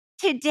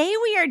Today,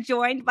 we are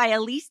joined by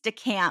Elise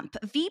DeCamp,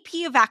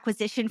 VP of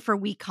Acquisition for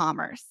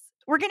WeCommerce.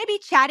 We're going to be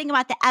chatting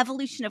about the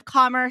evolution of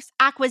commerce,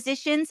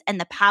 acquisitions, and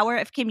the power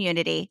of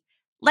community.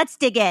 Let's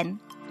dig in.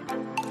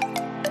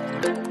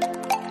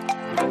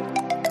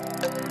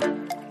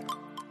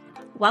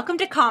 Welcome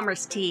to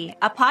Commerce Tea,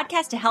 a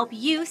podcast to help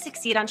you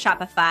succeed on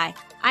Shopify.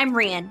 I'm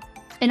Rian.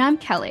 And I'm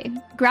Kelly.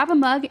 Grab a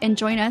mug and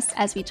join us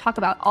as we talk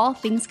about all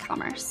things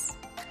commerce.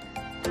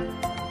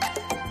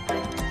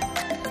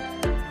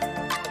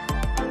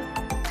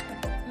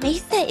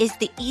 Mesa is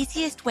the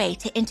easiest way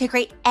to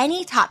integrate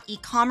any top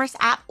e-commerce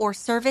app or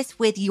service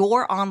with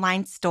your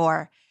online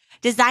store.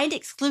 Designed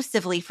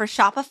exclusively for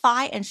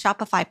Shopify and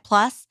Shopify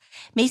Plus,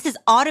 Mesa's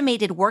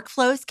automated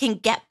workflows can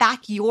get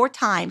back your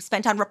time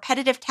spent on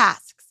repetitive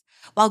tasks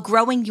while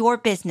growing your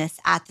business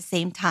at the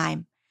same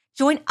time.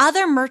 Join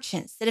other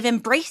merchants that have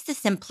embraced the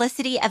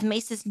simplicity of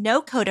Mesa's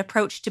no-code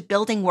approach to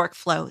building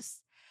workflows.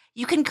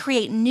 You can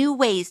create new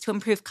ways to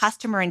improve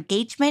customer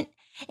engagement,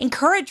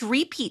 encourage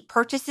repeat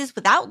purchases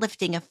without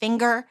lifting a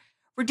finger,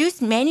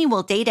 reduce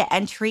manual data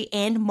entry,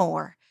 and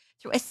more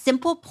through a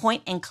simple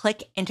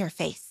point-and-click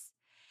interface.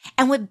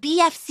 And with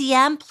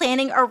BFCM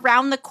planning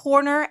around the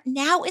corner,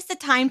 now is the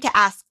time to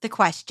ask the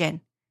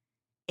question,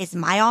 is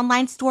my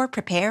online store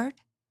prepared?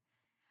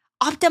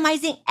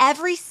 Optimizing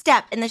every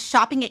step in the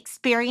shopping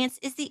experience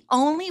is the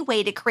only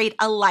way to create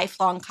a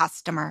lifelong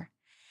customer.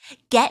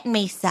 Get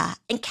Mesa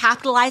and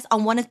capitalize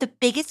on one of the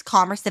biggest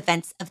commerce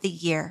events of the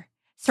year.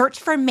 Search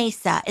for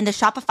Mesa in the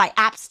Shopify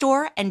App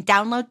Store and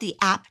download the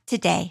app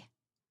today.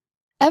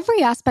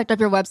 Every aspect of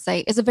your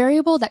website is a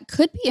variable that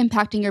could be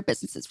impacting your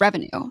business's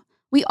revenue.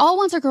 We all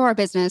want to grow our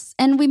business,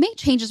 and we make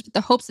changes with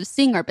the hopes of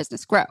seeing our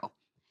business grow.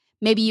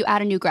 Maybe you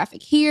add a new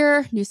graphic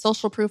here, new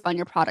social proof on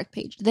your product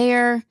page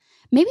there,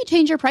 maybe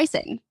change your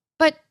pricing.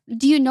 But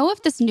do you know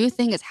if this new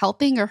thing is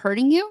helping or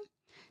hurting you?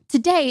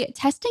 Today,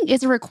 testing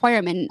is a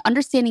requirement in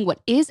understanding what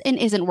is and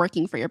isn't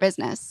working for your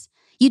business.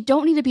 You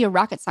don't need to be a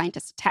rocket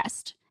scientist to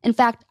test. In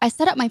fact, I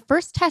set up my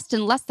first test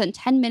in less than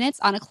 10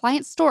 minutes on a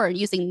client store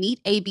using Neat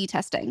A/B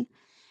testing.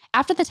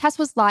 After the test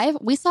was live,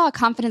 we saw a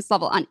confidence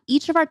level on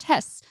each of our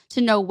tests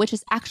to know which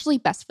is actually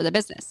best for the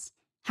business.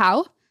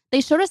 How? They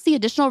showed us the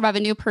additional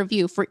revenue per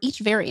view for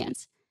each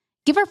variant.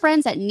 Give our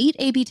friends at Neat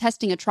A/B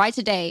Testing a try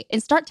today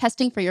and start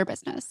testing for your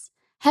business.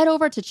 Head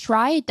over to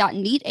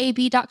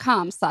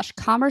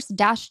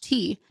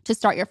try.neatab.com/commerce-t to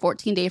start your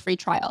 14-day free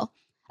trial.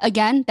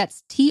 Again,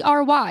 that's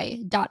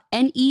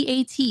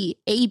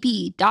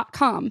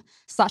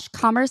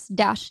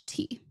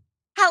try.neatab.com/commerce-t.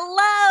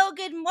 Hello,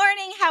 good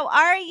morning. How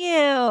are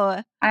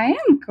you? I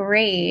am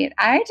great.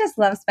 I just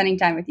love spending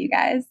time with you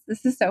guys.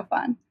 This is so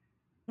fun.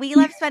 We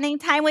love spending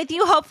time with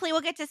you. Hopefully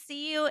we'll get to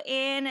see you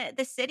in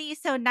the city.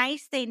 So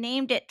nice they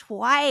named it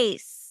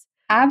twice.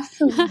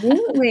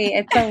 Absolutely.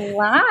 It's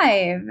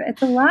alive.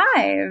 It's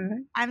alive.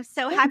 I'm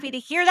so happy to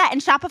hear that.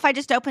 And Shopify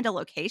just opened a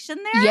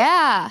location there?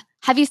 Yeah.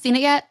 Have you seen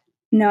it yet?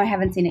 No, I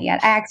haven't seen it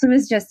yet. I actually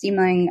was just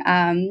emailing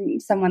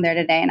someone there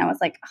today, and I was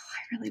like, "Oh,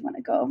 I really want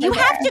to go over You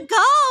there." have to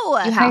go.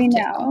 You have I to.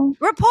 know.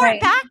 Report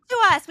back to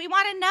us. We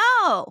want to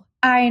know.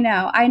 I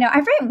know. I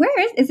forget, where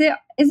is it?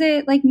 Is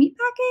it like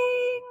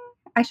meatpacking?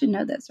 I should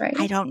know this, right?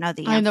 I don't know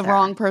the answer. I'm the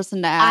wrong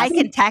person to ask. I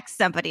can text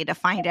somebody to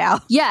find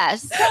out.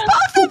 Yes.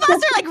 Both of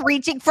us are like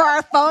reaching for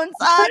our phones.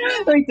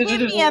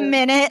 Give me a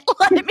minute.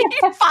 Let me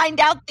find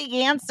out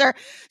the answer.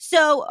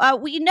 So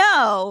we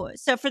know.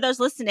 So for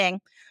those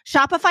listening,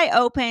 Shopify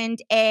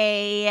opened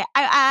I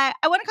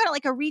want to call it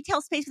like a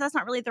retail space, but that's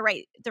not really the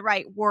right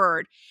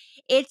word.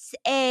 It's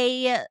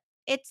a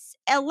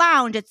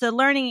lounge. It's a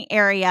learning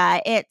area.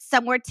 It's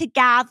somewhere to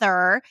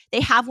gather.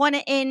 They have one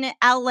in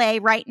LA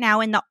right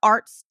now in the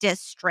Arts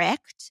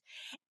District,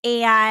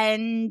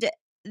 and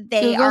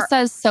Google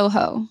says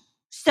Soho.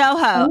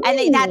 Soho,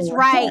 and that's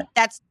right.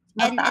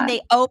 And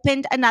they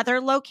opened another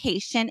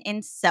location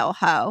in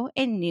Soho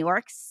in New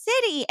York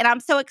City, and I'm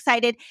so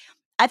excited.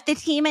 If the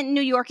team in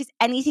New York is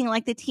anything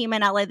like the team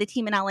in LA, the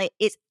team in LA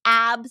is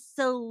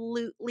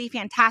absolutely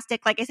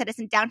fantastic. Like I said, it's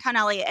in downtown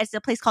LA. It's a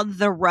place called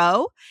The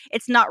Row.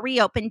 It's not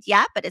reopened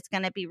yet, but it's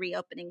going to be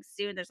reopening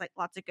soon. There's like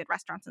lots of good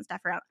restaurants and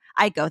stuff around.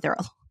 I go there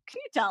a lot.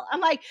 Can you tell?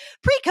 I'm like,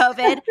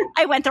 pre-COVID,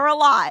 I went there a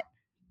lot.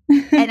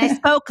 And I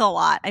spoke a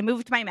lot. I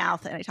moved my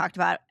mouth and I talked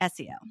about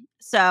SEO.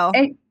 So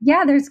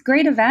there's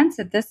great events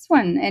at this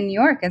one in New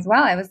York as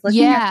well. I was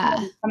looking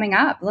at it coming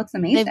up. It looks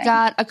amazing. They've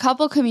got a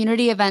couple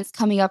community events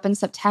coming up in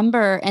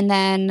September, and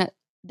then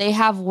they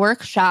have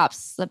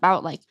workshops,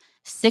 about like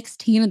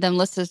 16 of them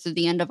listed to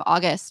the end of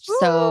August. Ooh.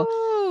 So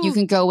you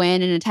can go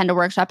in and attend a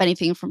workshop,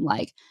 anything from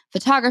like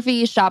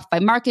photography,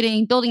 Shopify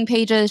marketing, building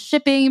pages,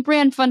 shipping,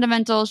 brand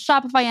fundamentals,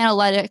 Shopify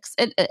analytics.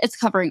 It's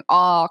covering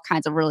all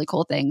kinds of really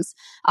cool things.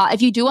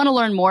 If you do want to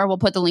learn more, we'll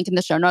put the link in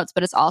the show notes,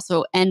 but it's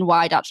also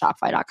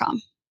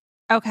ny.shopify.com.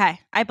 Okay.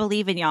 I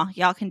believe in y'all.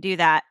 Y'all can do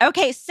that.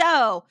 Okay.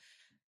 So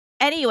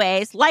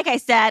anyways, like I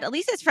said,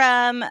 Elise is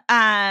from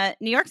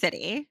New York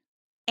City.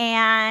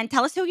 And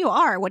tell us who you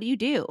are. What do you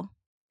do?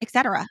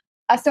 Etc.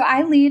 So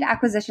I lead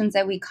acquisitions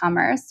at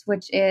WeCommerce,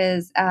 which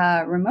is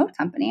a remote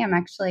company. I'm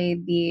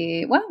actually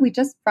we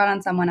just brought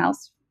on someone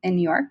else in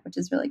New York, which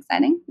is really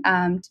exciting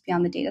to be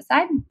on the data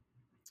side.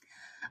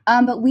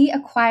 But we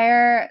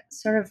acquire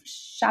sort of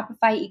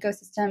Shopify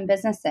ecosystem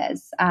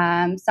businesses,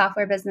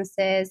 software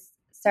businesses,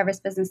 service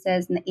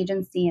businesses in the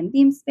agency and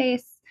theme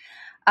space.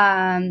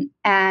 And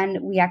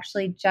we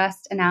actually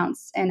just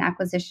announced an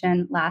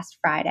acquisition last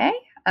Friday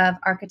of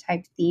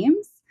Archetype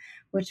Themes,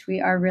 which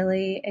we are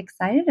really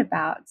excited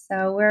about.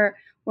 So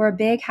we're a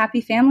big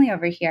happy family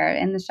over here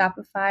in the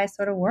Shopify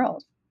sort of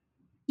world.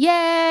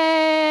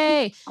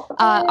 Yay!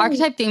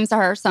 Archetype themes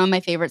are some of my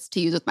favorites to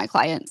use with my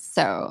clients.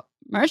 So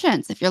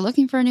merchants, if you're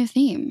looking for a new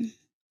theme,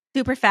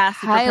 super fast,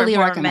 super highly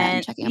performant.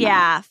 recommend checking them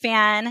out.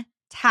 Yeah,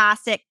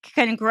 fantastic.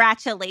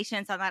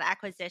 Congratulations on that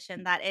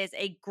acquisition. That is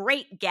a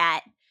great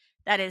get.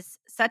 That is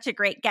such a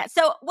great get.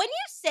 So when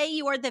you say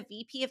you are the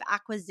VP of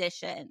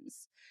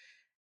acquisitions,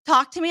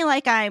 talk to me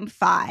like I'm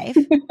 5.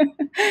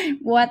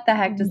 What the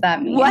heck does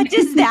that mean? What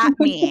does that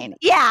mean?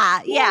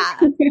 Yeah.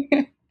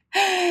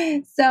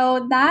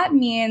 So that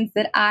means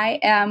that I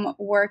am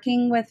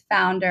working with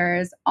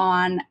founders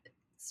on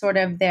sort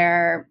of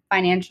their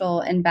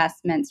financial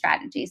investment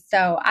strategies.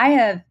 So I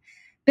have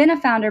been a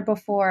founder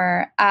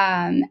before,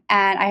 and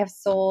I have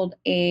sold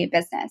a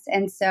business.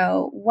 And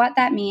so what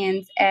that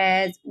means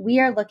is we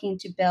are looking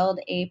to build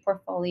a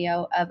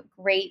portfolio of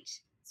great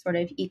sort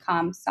of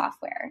e-com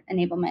software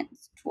enablement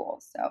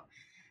tools. So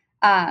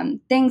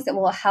things that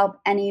will help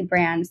any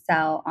brand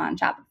sell on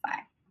Shopify.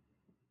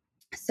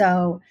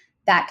 So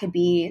that could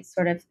be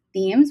sort of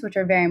themes, which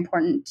are very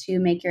important to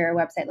make your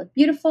website look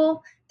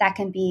beautiful. That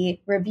can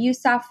be review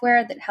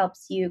software that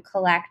helps you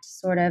collect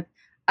sort of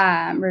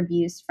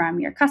reviews from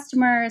your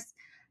customers.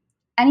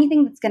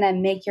 Anything that's going to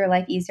make your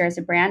life easier as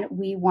a brand,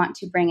 we want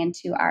to bring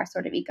into our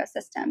sort of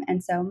ecosystem.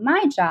 And so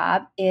my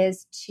job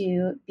is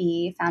to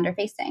be founder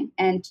facing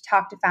and to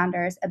talk to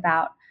founders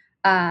about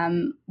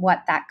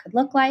what that could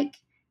look like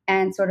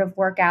and sort of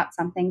work out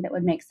something that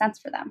would make sense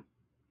for them.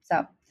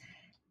 So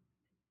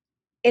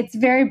it's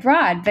very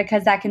broad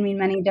because that can mean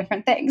many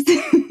different things. But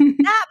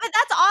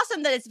that's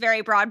awesome that it's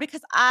very broad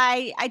because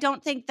I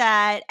don't think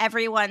that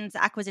everyone's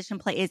acquisition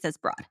play is as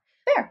broad.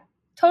 Fair.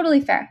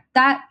 Totally fair.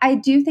 That I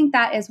do think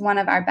that is one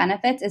of our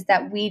benefits is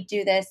that we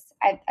do this.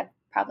 I've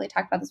probably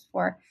talked about this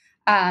before,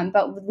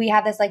 but we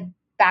have this like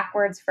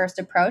backwards first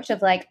approach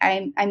of like,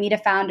 I meet a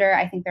founder.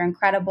 I think they're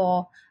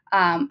incredible.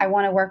 I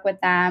want to work with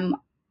them.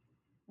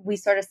 We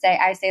sort of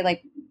I say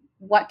like,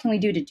 what can we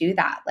do to do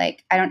that?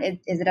 Like,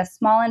 is it a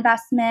small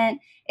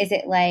investment? Is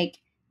it like,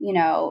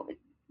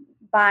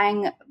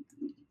 buying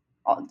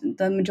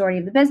the majority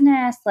of the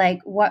business?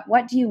 Like,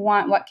 what do you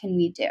want? What can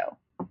we do?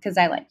 Because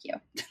I like you.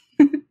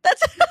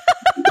 That's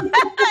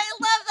I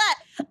love that.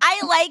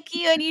 I like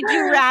you and you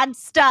do rad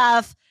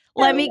stuff.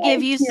 Let me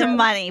give you some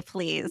money,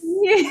 please.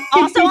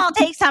 Also, I'll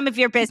take some of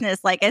your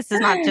business. Like, this is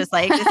not just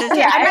like, this is,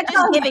 I'm not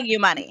just giving you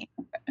money.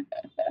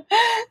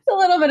 It's a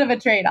little bit of a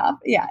trade-off.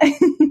 Yeah.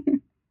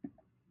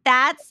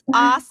 That's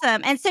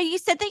awesome. And so you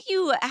said that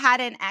you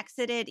had an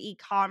exited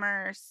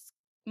e-commerce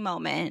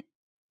moment.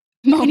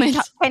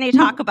 Can you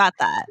talk about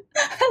that?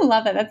 I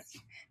love it. That's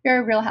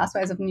your Real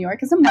Housewives of New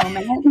York is a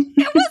moment.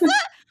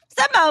 It's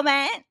a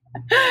moment.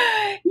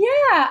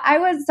 Yeah, I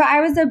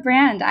was a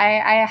brand.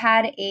 I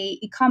had a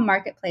e-com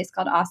marketplace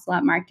called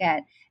Ocelot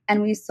Market,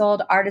 and we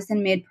sold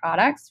artisan made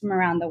products from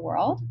around the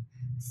world.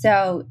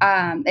 So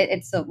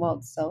it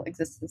still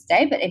exists to this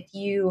day. But if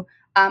you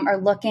are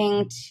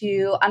looking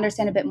to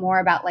understand a bit more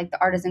about like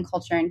the artisan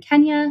culture in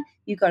Kenya,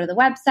 you go to the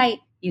website,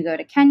 you go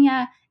to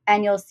Kenya,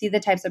 and you'll see the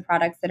types of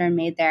products that are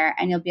made there,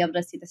 and you'll be able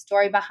to see the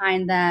story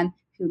behind them,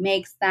 who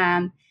makes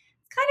them.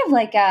 It's kind of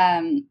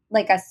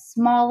like a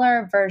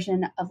smaller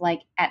version of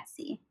like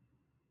Etsy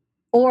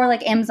or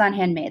like Amazon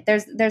Handmade.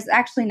 There's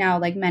actually now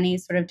like many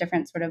sort of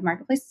different sort of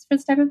marketplaces for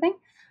this type of thing.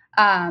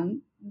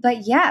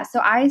 But yeah, so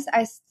I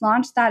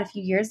launched that a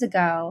few years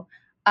ago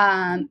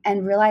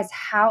and realized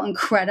how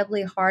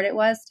incredibly hard it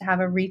was to have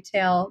a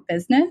retail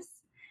business.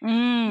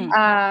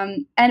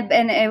 And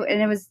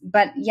it was,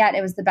 but yet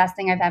it was the best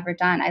thing I've ever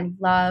done. I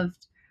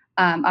loved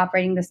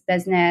operating this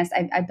business.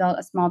 I built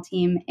a small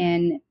team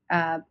in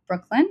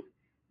Brooklyn.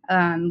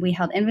 We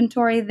held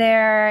inventory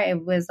there.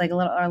 It was like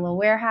our little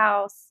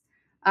warehouse.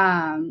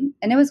 And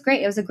it was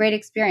great. It was a great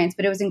experience,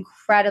 but it was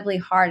incredibly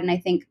hard. And I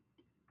think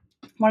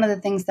one of the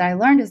things that I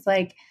learned is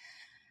like,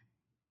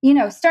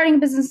 starting a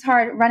business is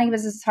hard, running a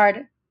business is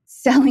hard,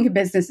 selling a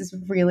business is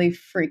really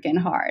freaking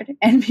hard.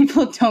 And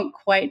people don't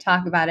quite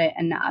talk about it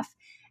enough.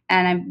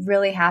 And I'm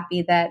really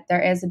happy that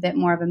there is a bit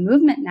more of a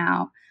movement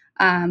now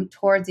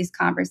towards these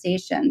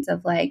conversations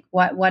of like,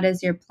 what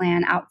is your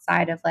plan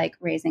outside of like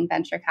raising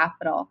venture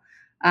capital?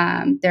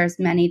 There's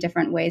many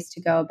different ways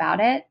to go about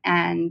it.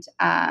 And,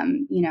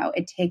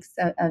 it takes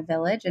a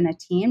village and a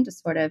team to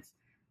sort of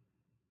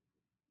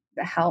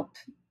help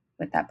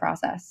with that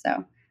process.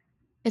 So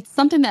it's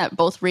something that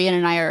both Rian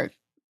and I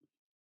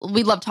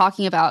we love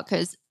talking about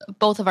because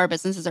both of our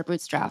businesses are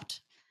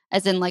bootstrapped,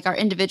 as in like our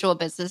individual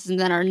business, and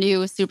then our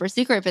new super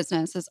secret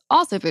business is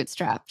also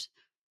bootstrapped.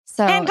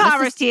 So and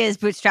Commerce Tea is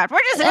bootstrapped. We're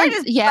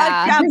just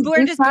yeah,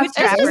 we're just bootstrapped.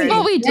 That's just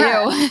what we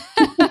do.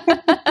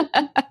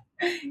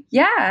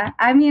 Yeah.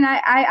 I mean,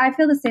 I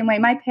feel the same way.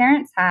 My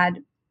parents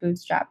had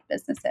bootstrapped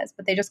businesses,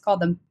 but they just called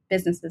them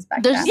businesses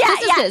back There's then.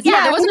 businesses.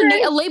 Yeah, there wasn't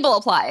a label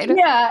applied.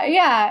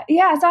 Yeah.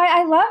 So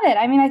I love it.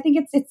 I mean, I think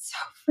it's so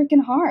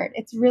freaking hard.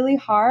 It's really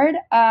hard,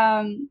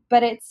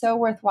 but it's so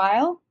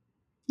worthwhile.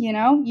 You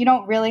know, you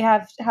don't really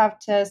have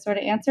to sort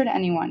of answer to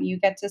anyone. You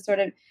get to sort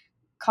of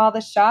call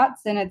the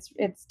shots, and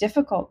it's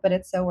difficult, but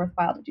it's so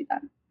worthwhile to do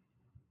that.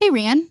 Hey,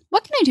 Rhian,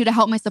 what can I do to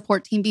help my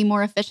support team be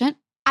more efficient?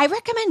 I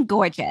recommend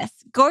Gorgias.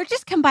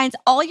 Gorgias combines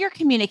all your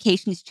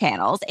communications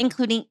channels,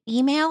 including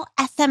email,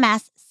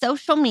 SMS,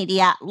 social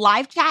media,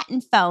 live chat,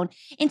 and phone,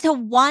 into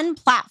one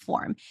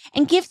platform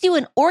and gives you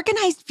an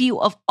organized view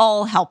of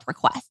all help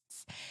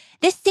requests.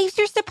 This saves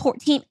your support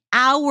team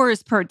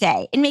hours per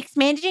day and makes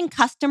managing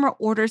customer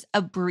orders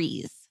a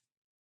breeze.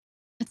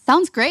 It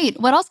sounds great.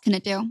 What else can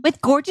it do? With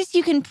Gorgias,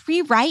 you can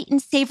pre-write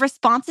and save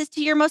responses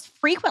to your most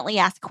frequently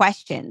asked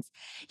questions.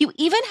 You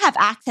even have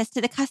access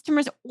to the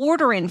customer's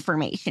order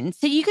information,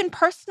 so you can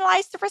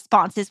personalize the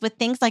responses with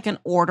things like an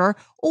order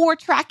or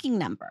tracking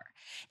number.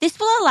 This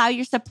will allow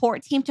your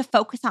support team to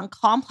focus on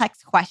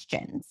complex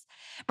questions.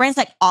 Brands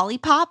like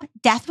Olipop,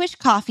 Deathwish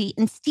Coffee,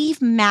 and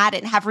Steve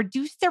Madden have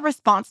reduced their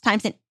response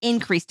times and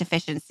increased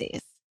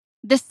efficiencies.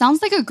 This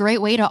sounds like a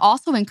great way to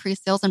also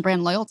increase sales and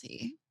brand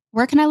loyalty.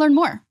 Where can I learn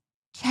more?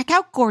 Check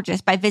out Gorgias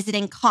by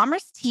visiting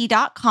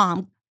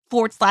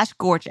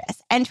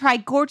commercetea.com/gorgeous and try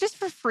Gorgias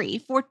for free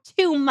for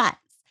 2 months.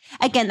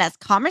 Again, that's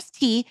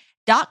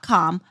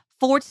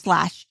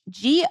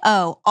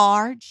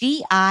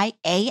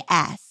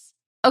commercetea.com/GORGIAS.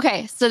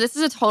 Okay, so this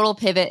is a total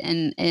pivot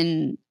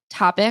in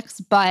topics,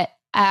 but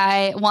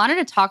I wanted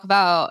to talk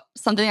about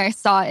something I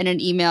saw in an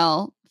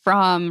email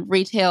from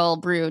Retail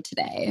Brew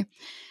today.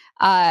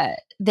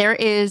 There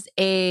is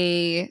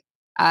a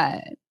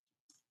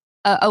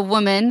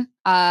woman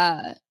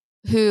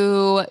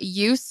who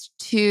used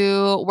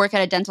to work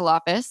at a dental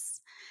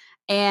office,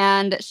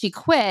 and she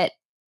quit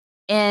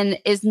and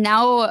is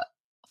now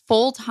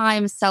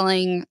full-time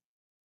selling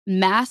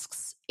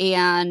masks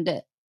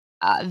and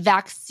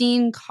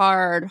vaccine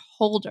card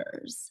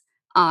holders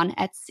on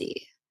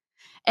Etsy.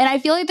 And I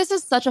feel like this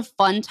is such a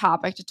fun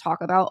topic to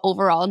talk about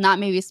overall, not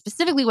maybe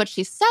specifically what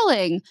she's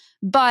selling,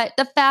 but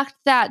the fact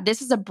that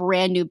this is a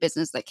brand new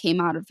business that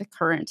came out of the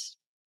current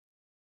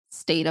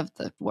state of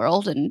the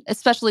world, and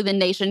especially the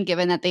nation,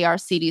 given that they are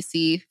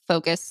CDC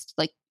focused,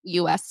 like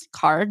US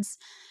cards.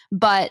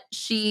 But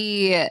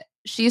she's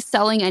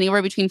selling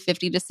anywhere between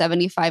 50 to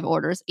 75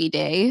 orders a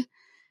day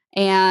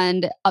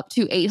and up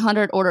to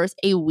 800 orders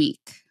a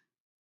week.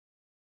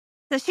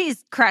 So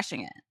she's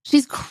crushing it.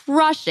 She's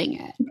crushing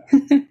it.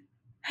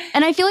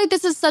 And I feel like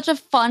this is such a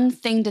fun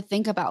thing to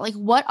think about. Like,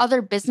 what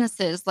other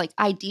businesses, like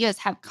ideas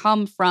have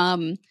come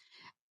from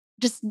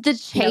just the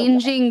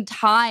changing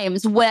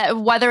times,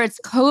 whether it's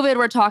COVID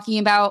we're talking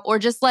about, or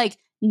just like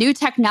new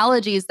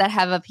technologies that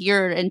have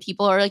appeared and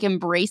people are like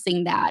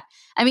embracing that.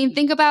 I mean,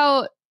 think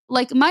about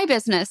like my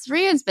business,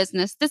 Rhian's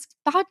business, this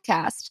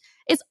podcast.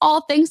 It's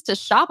all thanks to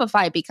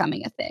Shopify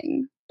becoming a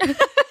thing.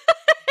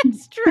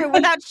 It's true.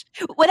 Without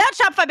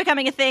Shopify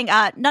becoming a thing,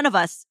 none of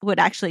us would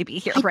actually be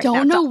here right now. I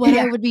don't know what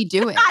I would be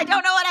doing. I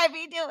don't know what I'd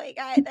be doing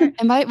either.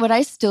 Would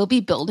I still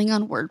be building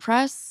on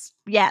WordPress?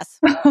 Yes.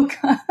 Oh,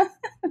 God.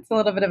 That's a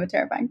little bit of a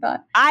terrifying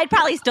thought. I'd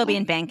probably still be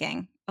in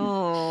banking.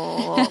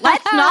 Oh,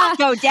 let's not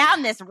go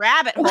down this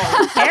rabbit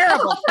hole.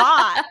 Terrible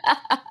thought.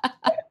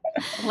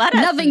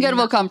 Nothing good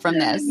will come from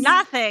this.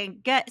 Nothing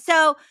good.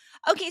 So,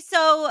 okay.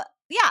 So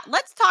yeah,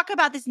 let's talk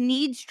about this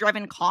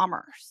needs-driven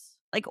commerce.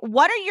 Like,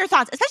 what are your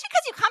thoughts? Especially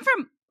because you come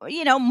from,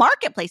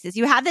 marketplaces.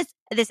 You have this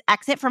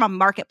exit from a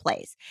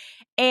marketplace,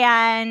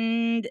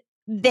 and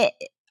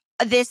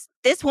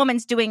this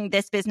woman's doing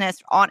this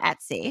business on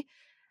Etsy,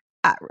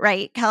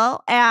 right,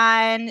 Kel?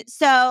 And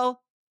so,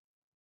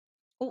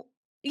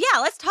 yeah,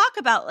 let's talk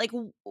about like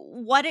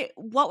what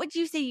would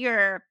you say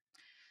your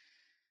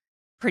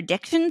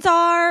predictions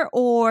are,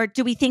 or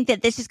do we think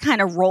that this just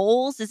kind of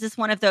rolls? Is this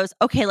one of those,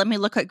 okay, let me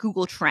look at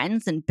Google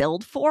Trends and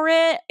build for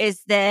it?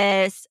 Is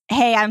this,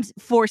 hey, I'm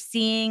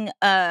foreseeing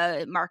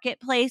a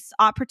marketplace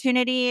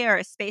opportunity or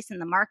a space in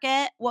the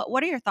market?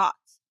 What are your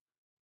thoughts?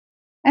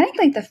 I think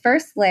like the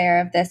first layer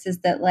of this is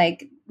that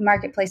like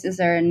marketplaces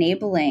are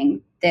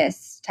enabling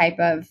this type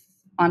of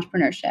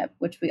entrepreneurship,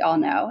 which we all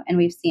know and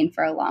we've seen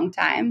for a long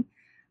time,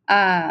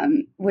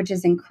 which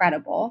is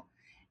incredible.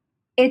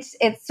 It's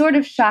sort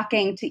of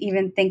shocking to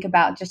even think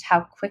about just how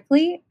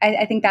quickly.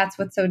 I think that's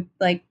what's so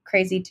like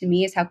crazy to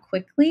me is how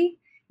quickly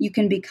you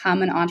can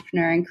become an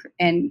entrepreneur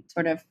and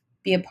sort of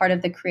be a part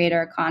of the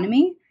creator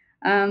economy,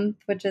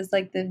 which is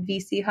like the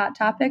VC hot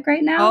topic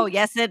right now. Oh,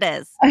 yes, it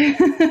is.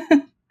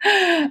 The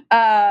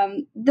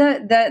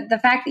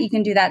fact that you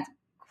can do that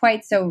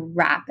quite so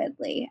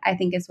rapidly, I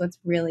think, is what's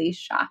really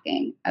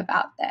shocking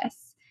about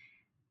this.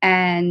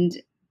 And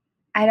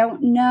I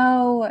don't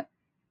know.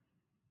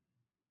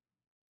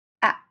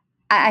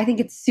 I think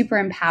it's super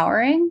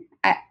empowering.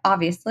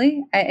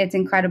 Obviously, it's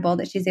incredible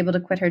that she's able to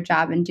quit her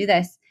job and do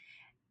this.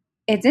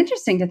 It's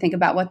interesting to think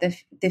about what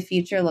the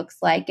future looks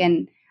like.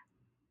 And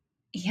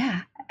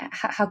yeah,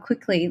 how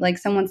quickly like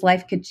someone's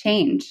life could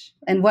change,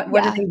 and what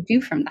do they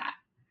do from that?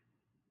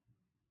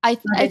 I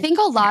think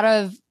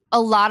a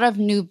lot of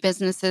new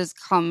businesses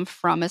come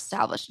from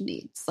established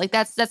needs. Like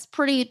that's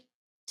pretty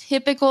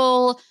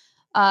typical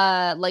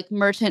like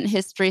merchant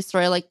history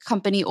story, like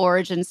company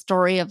origin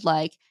story of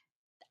like,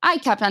 I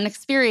kept on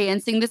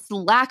experiencing this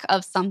lack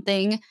of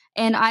something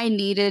and I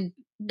needed,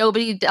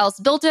 nobody else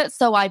built it,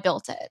 so I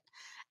built it.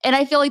 And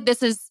I feel like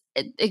this is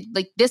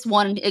like this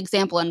one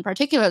example in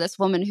particular, this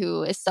woman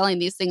who is selling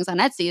these things on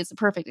Etsy is a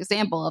perfect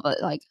example of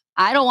it. Like,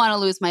 I don't want to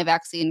lose my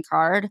vaccine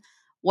card.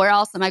 Where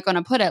else am I going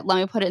to put it? Let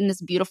me put it in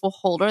this beautiful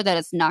holder that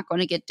is not going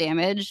to get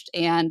damaged.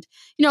 And,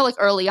 you know, like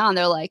early on,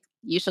 they're like,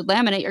 you should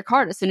laminate your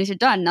card as soon as you're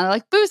done. Now they're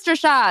like, booster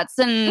shots.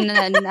 And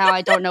now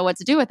I don't know what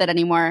to do with it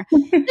anymore.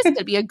 This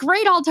could be a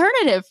great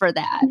alternative for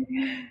that.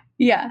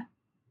 Yeah.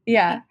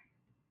 Yeah.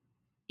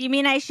 You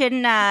mean I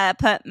shouldn't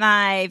put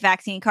my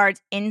vaccine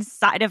cards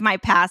inside of my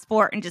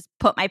passport and just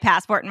put my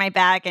passport in my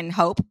bag and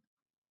hope?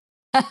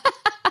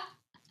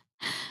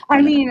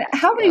 I mean,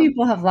 how many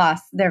people have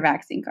lost their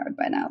vaccine card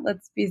by now?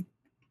 Let's be...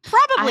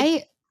 Probably.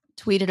 I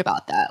tweeted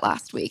about that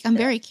last week. I'm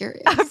very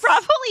curious.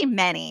 Probably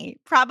many.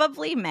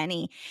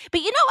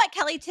 But you know what,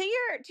 Kelly, to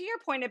your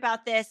point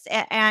about this,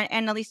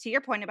 and at least to your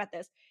point about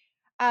this,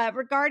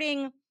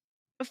 regarding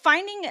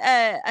finding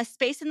a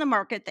space in the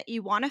market that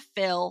you want to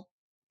fill,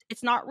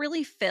 it's not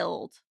really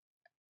filled,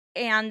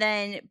 and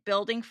then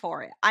building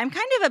for it. I'm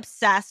kind of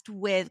obsessed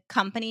with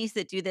companies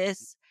that do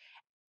this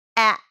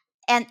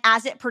and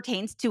as it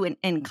pertains to an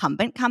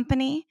incumbent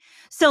company.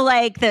 So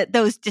like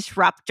those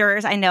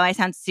disruptors, I know I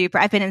sound super,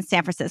 I've been in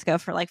San Francisco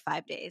for like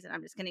 5 days and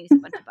I'm just going to use a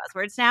bunch of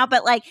buzzwords now,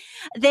 but like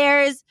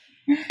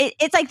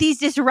it's like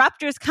these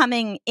disruptors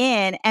coming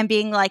in and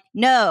being like,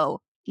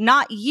 no,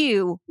 not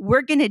you.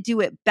 We're going to do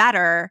it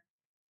better.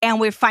 And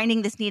we're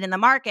finding this need in the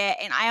market.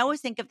 And I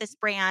always think of this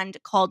brand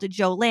called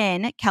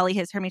Jolene. Kelly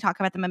has heard me talk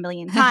about them a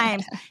million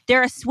times.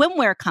 They're a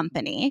swimwear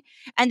company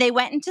and they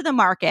went into the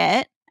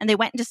market. And they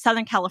went into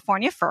Southern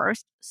California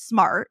first,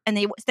 smart. And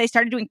they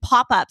started doing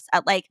pop-ups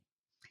at like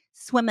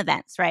swim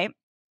events, right?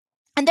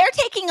 And they're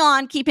taking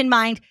on, keep in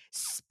mind,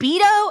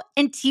 Speedo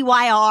and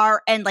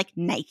TYR and like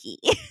Nike.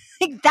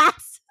 Like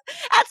that's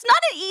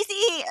not an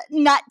easy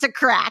nut to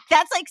crack.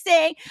 That's like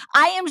saying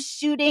I am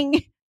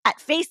shooting at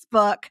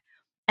Facebook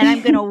and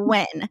I'm going to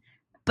win.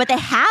 But they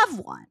have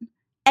one.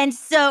 And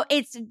so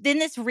it's been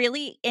this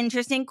really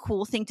interesting,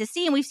 cool thing to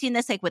see. And we've seen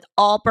this like with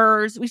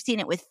Allbirds. We've seen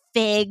it with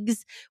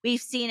Figs.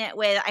 We've seen it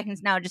with, I can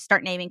now just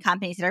start naming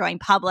companies that are going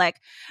public.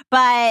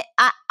 But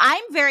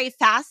I'm very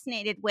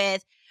fascinated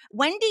with,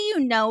 when do you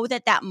know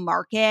that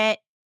market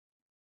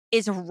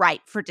is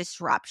ripe for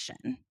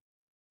disruption?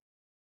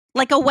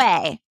 Like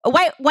when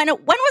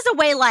was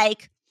Away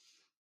like,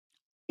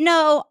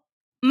 no,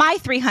 my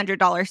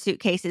 $300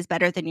 suitcase is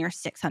better than your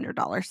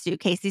 $600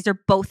 suitcase. These are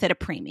both at a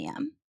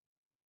premium.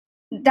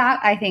 That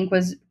I think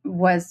was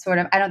sort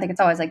of, I don't think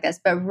it's always like this,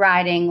 but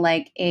riding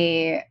like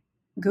a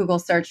Google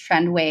search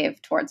trend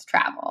wave towards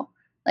travel.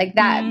 Like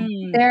that,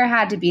 there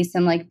had to be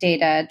some like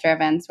data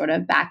driven sort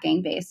of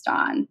backing based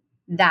on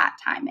that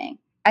timing.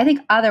 I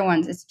think other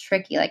ones is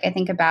tricky. Like I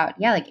think about,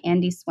 like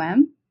Andy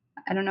Swim.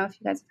 I don't know if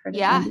you guys have heard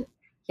of Andy.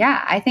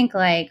 Yeah, I think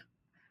like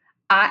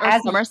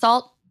as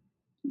Somersault.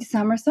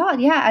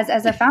 Yeah.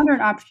 As a founder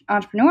and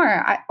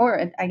entrepreneur,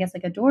 or I guess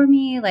like Adore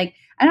Me, like,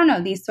 I don't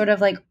know, these sort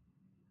of like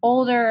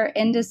older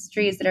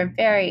industries that are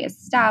very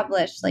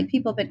established, like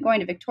people have been going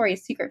to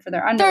Victoria's Secret for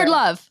their underwear. Third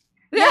Love.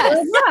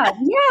 Yes. I'm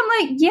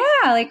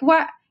like,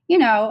 what,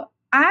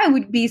 I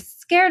would be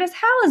scared as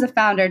hell as a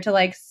founder to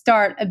like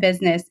start a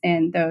business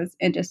in those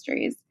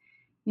industries,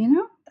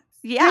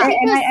 Yeah.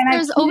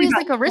 There's always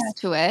like a risk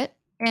to it.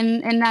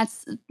 And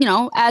that's,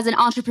 as an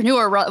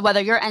entrepreneur,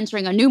 whether you're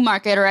entering a new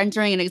market or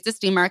entering an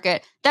existing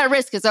market, that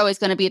risk is always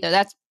going to be there.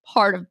 That's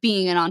part of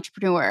being an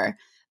entrepreneur.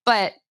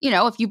 But,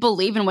 if you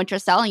believe in what you're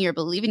selling, you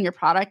believe in your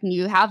product, and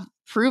you have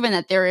proven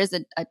that there is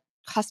a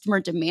customer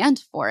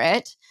demand for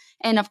it,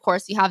 and of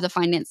course you have the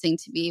financing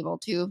to be able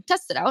to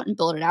test it out and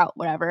build it out,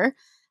 whatever.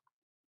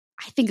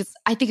 I think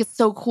it's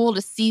so cool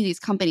to see these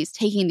companies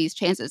taking these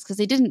chances, because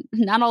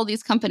not all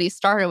these companies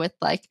started with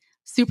like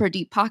super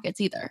deep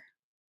pockets either.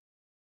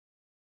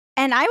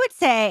 And I would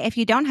say, if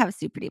you don't have a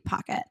super deep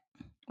pocket,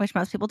 which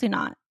most people do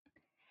not,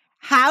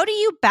 how do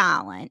you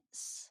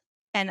balance?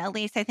 And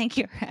Elise, I think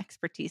your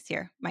expertise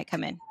here might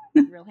come in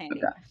real handy.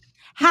 Okay.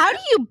 How do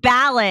you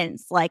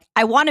balance, like,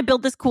 I want to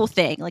build this cool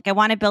thing. Like, I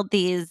want to build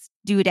these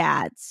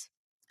doodads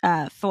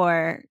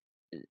for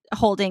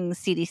holding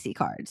CDC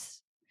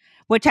cards,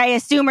 which I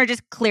assume are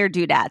just clear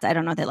doodads. I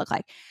don't know what they look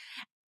like.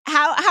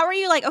 How are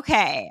you like,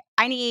 okay,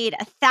 I need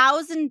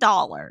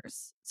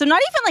 $1,000. So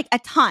not even like a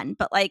ton,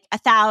 but like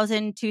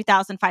 $1,000,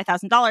 $2,000,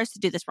 $5,000 to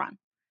do this run.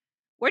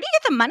 Where do you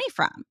get the money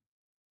from?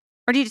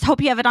 Or do you just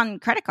hope you have it on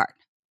credit card?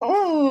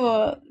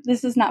 Oh,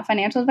 this is not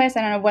financial advice.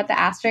 I don't know what the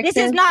asterisk is.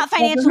 This is not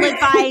financial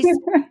advice.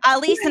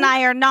 Elise and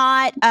I are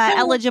not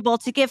eligible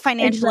to give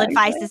financial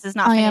advice. This is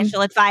not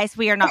financial advice.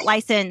 We are not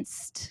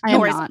licensed.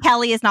 Nor is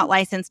Kelly is not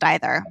licensed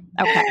either.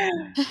 Okay.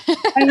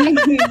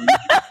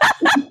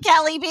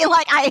 Kelly being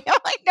like, I am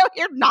like, no,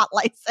 you're not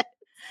licensed.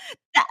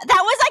 That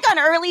was like on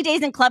early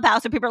days in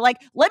Clubhouse where people are like,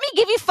 let me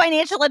give you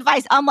financial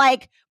advice. I'm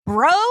like,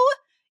 bro,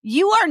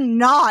 you are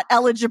not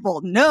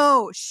eligible.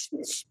 No.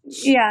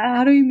 Yeah.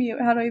 How do we mute?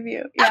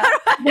 Yeah.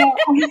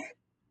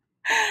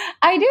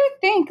 I do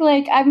think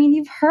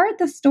you've heard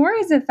the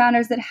stories of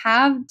founders that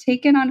have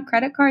taken on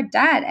credit card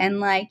debt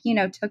and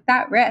took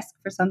that risk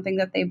for something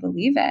that they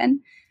believe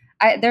in.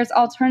 There's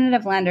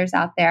alternative lenders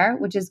out there,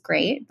 which is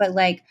great. But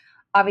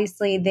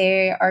obviously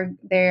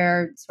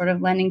they're sort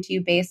of lending to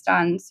you based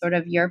on sort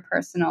of your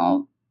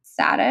personal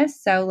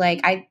status. So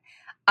I'm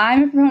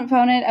a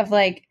proponent of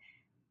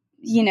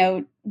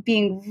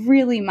being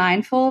really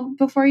mindful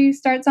before you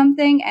start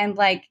something and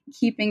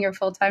keeping your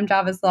full-time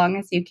job as long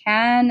as you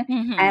can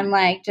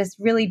and just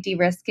really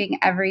de-risking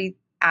every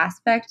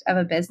aspect of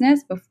a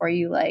business before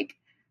you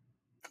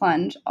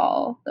plunge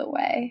all the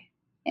way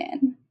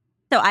in.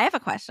 So I have a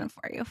question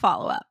for you,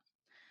 follow up.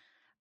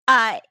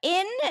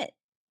 In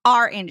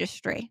our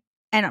industry,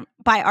 and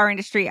by our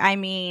industry, I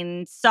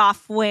mean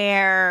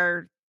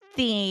software,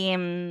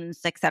 themes,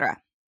 etc.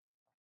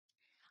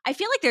 I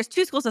feel like there's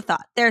two schools of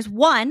thought. There's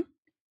one,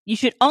 you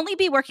should only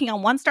be working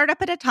on one startup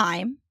at a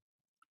time.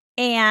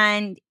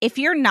 And if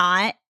you're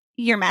not,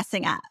 you're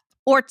messing up.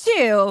 Or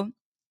two,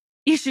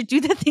 you should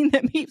do the thing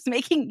that keeps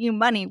making you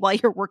money while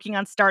you're working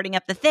on starting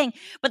up the thing.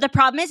 But the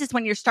problem is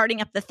when you're starting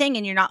up the thing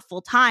and you're not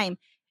full time,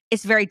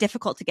 it's very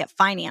difficult to get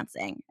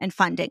financing and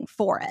funding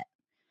for it.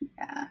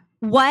 Yeah.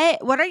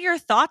 What are your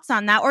thoughts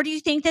on that? Or do you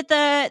think that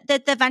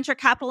the venture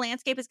capital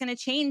landscape is going to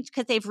change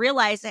because they've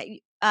realized that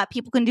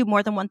people can do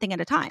more than one thing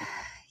at a time?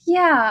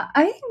 Yeah,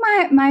 I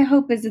think my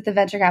hope is that the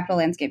venture capital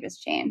landscape has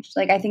changed.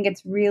 I think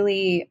it's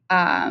really,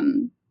 I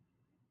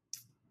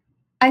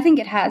think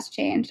it has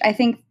changed. I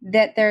think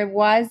that there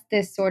was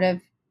this sort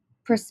of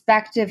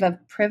perspective of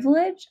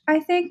privilege,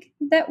 I think,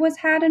 that was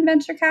had in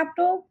venture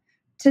capital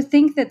to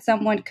think that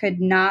someone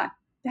could not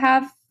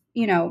have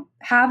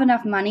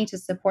enough money to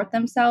support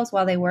themselves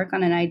while they work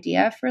on an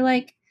idea for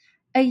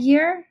a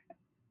year,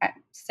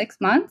 6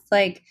 months.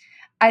 I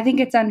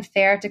think it's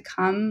unfair to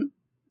come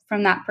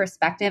from that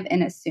perspective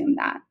and assume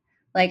that.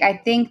 I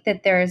think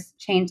that there's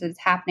change that's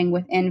happening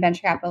within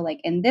venture capital,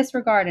 in this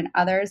regard and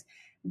others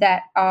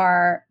that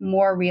are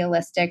more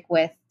realistic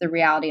with the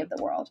reality of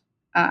the world.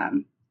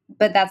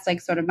 But that's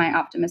sort of my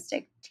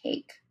optimistic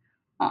take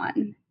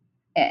on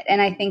it.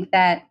 And I think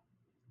that,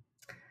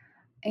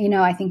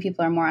 I think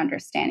people are more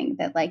understanding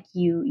that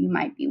you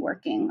might be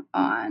working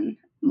on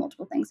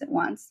multiple things at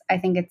once. I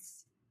think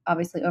it's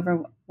obviously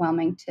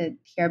overwhelming to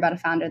hear about a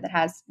founder that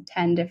has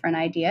 10 different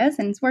ideas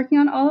and is working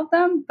on all of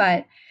them.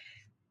 But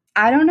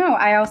I don't know.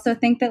 I also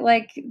think that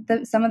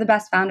some of the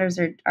best founders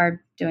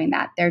are doing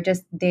that.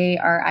 They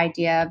are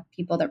idea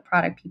people, they're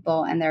product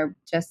people, and they're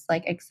just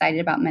excited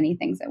about many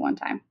things at one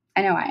time.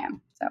 I know I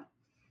am. So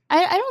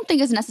I don't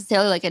think it's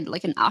necessarily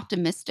an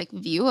optimistic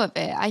view of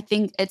it. I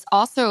think it's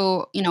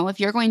also,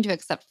 if you're going to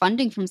accept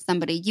funding from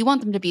somebody, you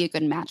want them to be a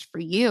good match for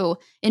you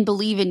and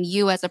believe in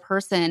you as a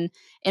person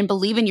and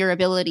believe in your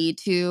ability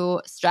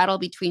to straddle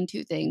between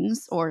two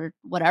things or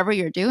whatever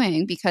you're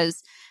doing,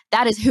 because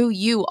that is who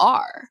you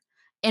are.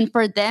 And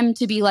for them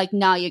to be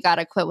no, you got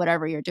to quit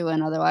whatever you're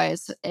doing.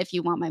 Otherwise, if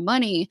you want my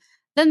money,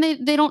 then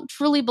they don't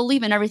truly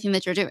believe in everything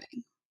that you're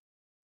doing.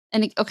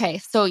 And okay,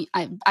 so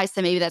I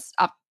said maybe that's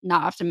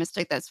not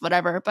optimistic. That's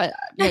whatever. But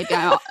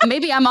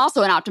maybe I'm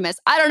also an optimist.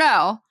 I don't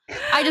know.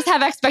 I just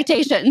have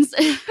expectations.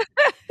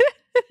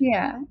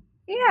 Yeah.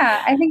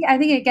 I think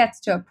it gets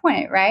to a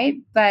point, right?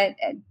 But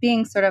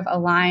being sort of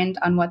aligned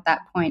on what that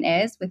point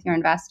is with your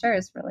investor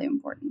is really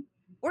important.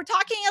 We're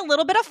talking a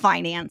little bit of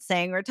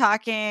financing. We're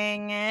not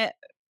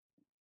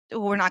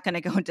going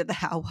to go into the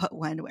how, what,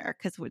 when, where,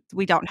 because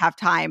we don't have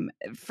time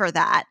for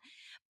that.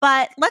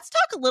 But let's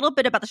talk a little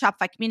bit about the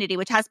Shopify community,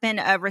 which has been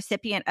a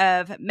recipient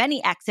of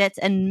many exits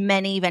and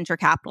many venture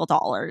capital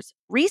dollars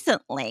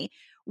recently.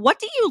 What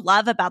do you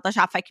love about the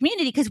Shopify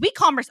community? Because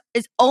WeCommerce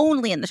is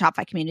only in the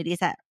Shopify community. Is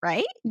that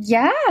right?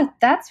 Yeah,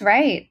 that's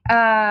right.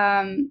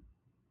 Never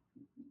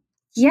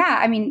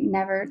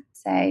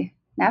say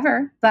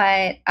never,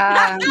 but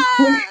yeah,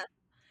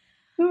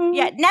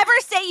 never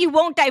say you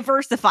won't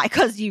diversify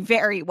because you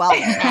very well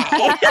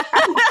may.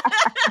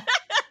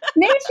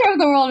 Nature of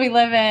the world we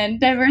live in,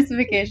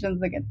 diversification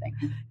is a good thing.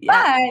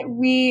 Yeah. But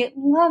we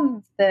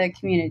love the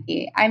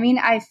community.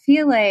 I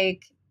feel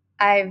like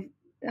so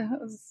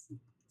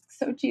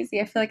cheesy.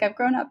 I feel like I've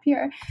grown up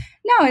here.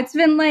 No, it's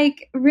been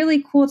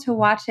really cool to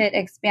watch it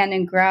expand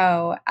and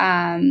grow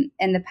in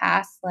the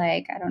past,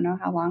 I don't know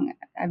how long.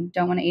 I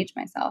don't want to age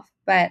myself,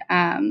 but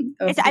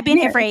I've been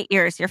here for 8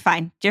 years. You're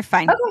fine. Okay.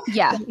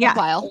 Yeah. A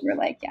while.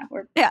 We're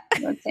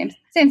same.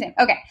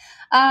 Okay.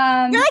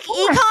 You're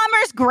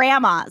e-commerce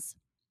grandmas.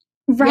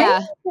 Right?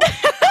 Yeah.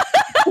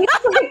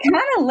 It's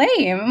kind of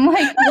lame. I'm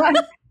what?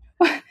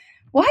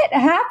 what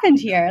happened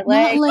here?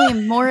 Not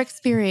lame, more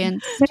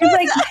experience. There's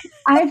like,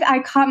 I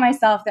caught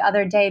myself the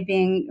other day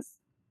being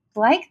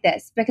like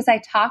this because I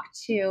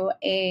talked to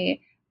a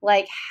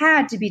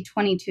had to be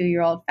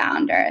 22-year-old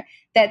founder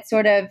that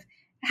sort of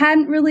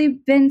hadn't really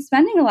been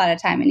spending a lot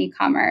of time in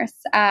e-commerce.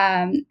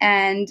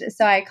 And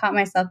so I caught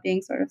myself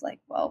being sort of like,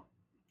 well,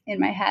 in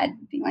my head,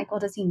 being like, well,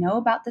 does he know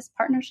about this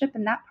partnership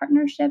and that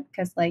partnership?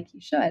 Because he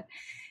should.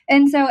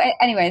 And so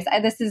anyways,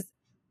 this is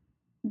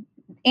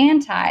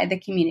anti the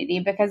community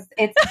because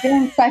it's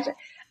been such,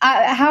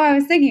 how I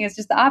was thinking is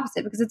just the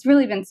opposite because it's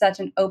really been such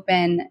an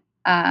open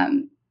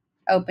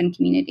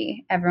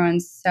community.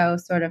 Everyone's so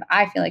sort of,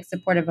 I feel like,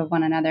 supportive of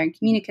one another and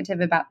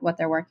communicative about what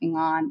they're working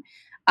on.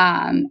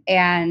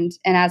 And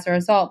as a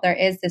result, there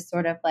is this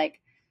sort of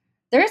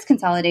there is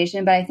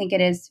consolidation, but I think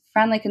it is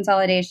friendly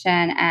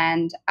consolidation.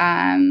 And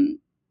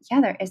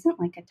there isn't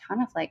a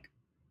ton of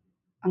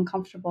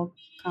uncomfortable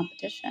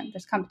competition.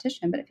 There's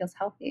competition, but it feels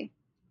healthy.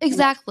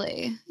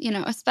 Exactly.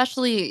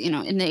 Especially,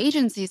 in the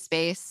agency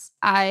space,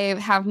 I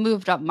have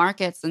moved up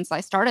market since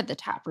I started the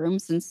tap room,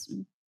 since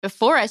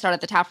before I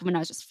started the tap room and I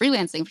was just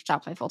freelancing for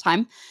Shopify full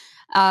time,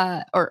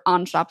 or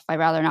on Shopify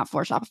rather, not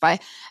for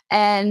Shopify.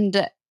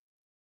 And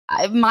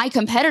my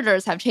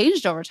competitors have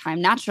changed over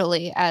time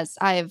naturally as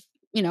I've,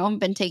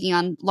 been taking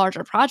on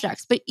larger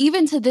projects. But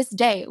even to this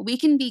day, we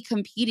can be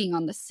competing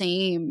on the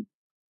same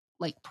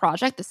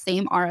project, the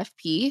same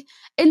RFP,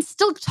 and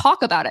still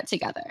talk about it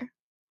together.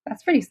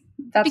 That's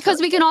because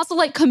we can also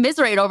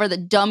commiserate over the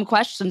dumb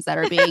questions that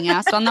are being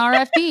asked on the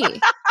RFP.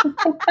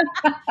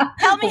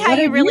 Tell me how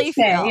you really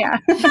feel. Yeah.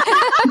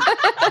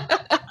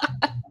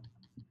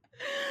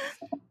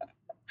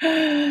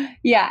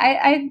 Yeah,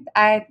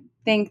 I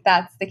think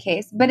that's the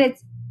case, but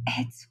it's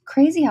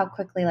crazy how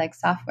quickly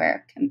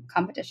software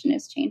competition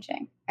is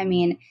changing. I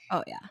mean,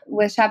 oh yeah,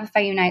 with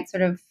Shopify Unite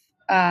sort of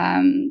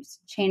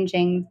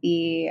changing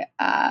the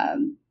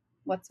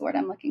what's the word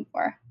I'm looking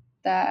for?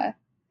 The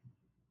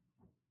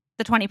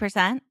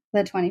 20%.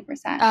 The 20%.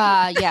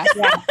 Yes.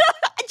 Yeah.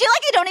 Do you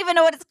I don't even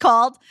know what it's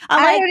called?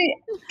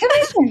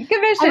 Commission.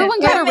 Everyone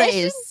got a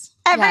raise.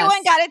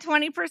 Everyone got a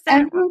 20%.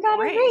 Everyone got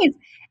a raise.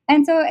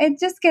 And so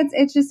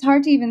it's just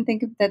hard to even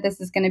think that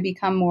this is going to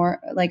become more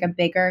a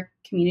bigger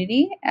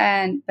community.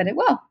 But it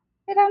will.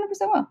 It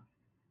 100% will.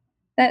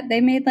 That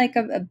they made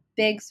a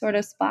big sort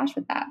of splash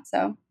with that.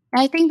 So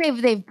I think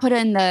they've put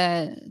in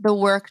the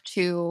work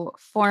to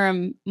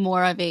form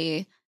more of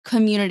a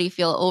community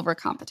feel over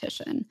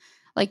competition.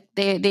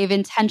 They've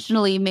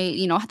intentionally made,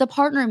 the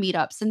partner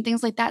meetups and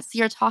things like that. So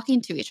you're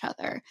talking to each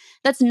other.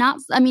 That's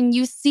not,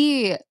 you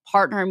see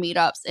partner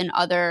meetups in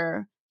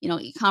other,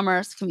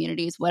 e-commerce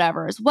communities,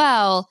 whatever as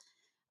well.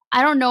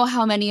 I don't know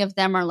how many of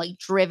them are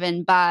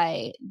driven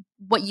by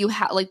what you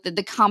have,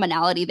 the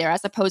commonality there,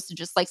 as opposed to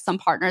just some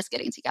partners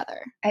getting together.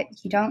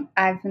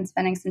 I've been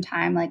spending some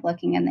time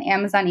looking in the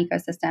Amazon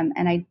ecosystem,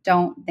 and I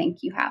don't think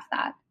you have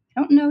that.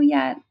 I don't know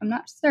yet. I'm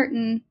not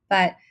certain,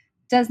 but it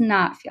does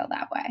not feel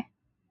that way.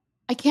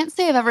 I can't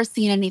say I've ever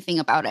seen anything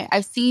about it.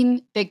 I've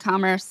seen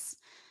BigCommerce,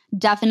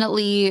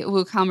 definitely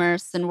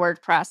WooCommerce and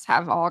WordPress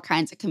have all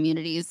kinds of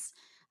communities.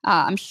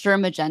 I'm sure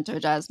Magento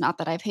does. Not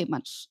that I pay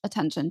much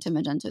attention to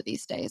Magento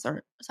these days.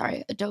 Or,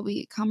 sorry,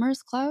 Adobe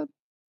Commerce Cloud?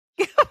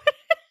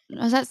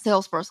 Is that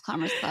Salesforce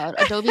Commerce Cloud?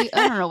 Adobe?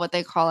 I don't know what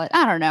they call it.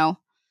 I don't know.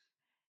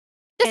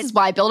 This is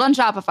why I build on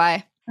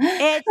Shopify.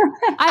 I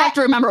have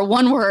to remember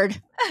one word.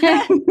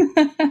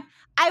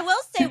 I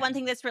will say one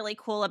thing that's really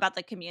cool about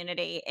the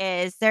community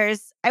is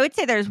I would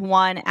say there's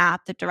one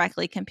app that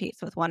directly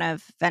competes with one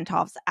of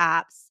Ventov's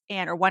apps,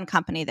 or one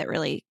company that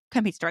really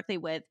competes directly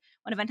with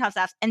one of Ventov's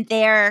apps, and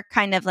they're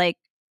kind of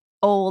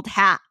old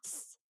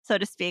hats, so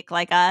to speak,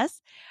 like us.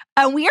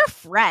 And we are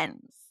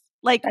friends.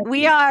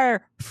 We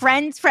are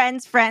friends,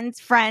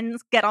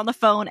 get on the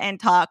phone and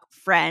talk,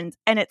 friends.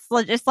 And it's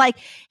just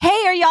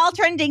hey, are y'all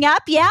trending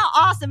up? Yeah,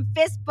 awesome,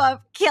 fist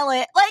bump, kill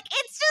it.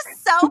 It's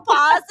just so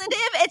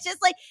positive. It's just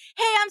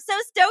hey, I'm so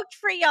stoked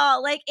for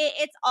y'all.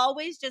 It's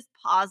always just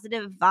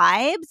positive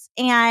vibes.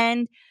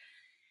 And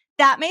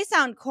that may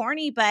sound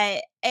corny,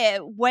 but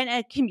when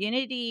a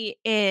community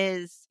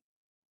is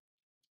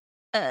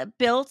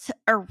built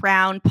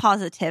around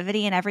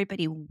positivity and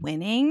everybody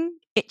winning,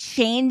 it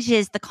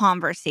changes the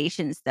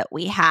conversations that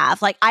we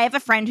have. I have a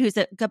friend who's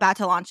about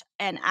to launch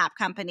an app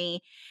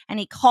company, and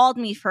he called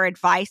me for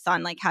advice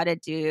on how to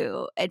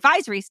do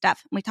advisory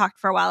stuff. We talked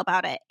for a while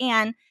about it,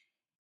 and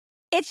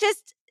it's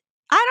just,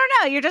 I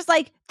don't know. You're just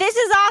this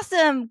is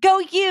awesome. Go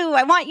you.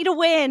 I want you to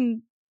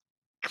win.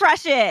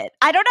 Crush it.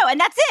 I don't know. And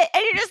that's it.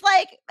 And you're just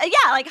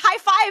high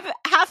five,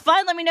 have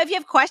fun. Let me know if you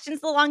have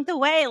questions along the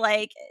way.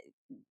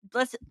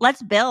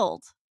 Let's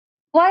build.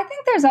 Well, I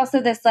think there's also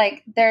this,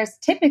 there's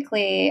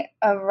typically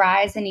a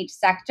rise in each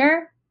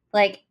sector,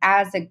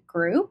 as a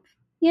group,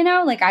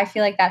 I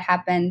feel that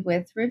happened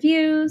with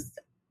reviews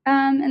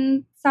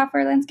in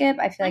software landscape.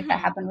 I feel that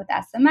happened with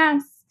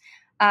SMS.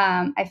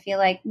 I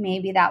feel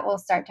maybe that will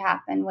start to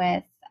happen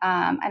with,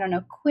 I don't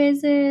know,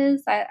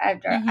 quizzes. I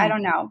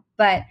don't know.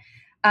 But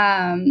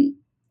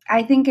I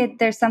I think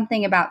there's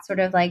something about sort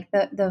of like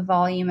the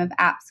volume of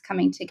apps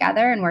coming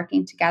together and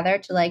working together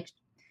to like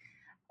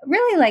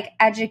really like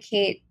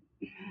educate's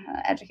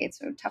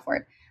a tough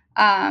word,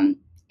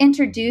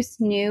 introduce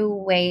new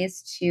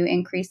ways to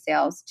increase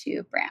sales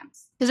to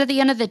brands. Because at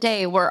the end of the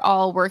day, we're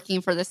all working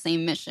for the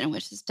same mission,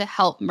 which is to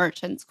help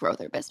merchants grow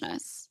their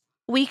business.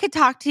 We could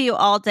talk to you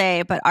all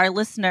day, but our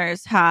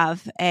listeners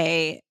have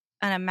an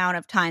amount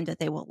of time that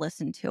they will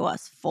listen to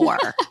us for,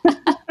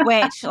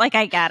 which, like,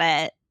 I get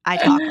it. I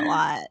talk a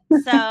lot.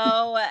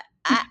 So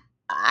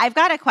I've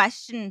got a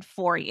question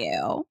for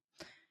you.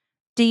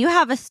 Do you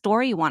have a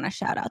story you want to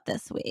shout out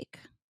this week?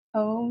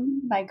 Oh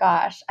my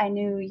gosh. I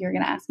knew you were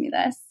going to ask me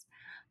this.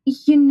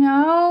 You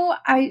know,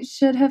 I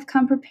should have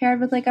come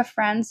prepared with like a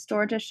friend's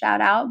store to shout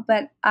out,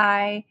 but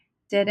I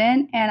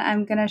didn't. And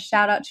I'm going to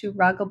shout out to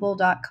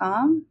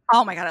Ruggable.com.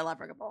 Oh my God, I love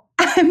Ruggable.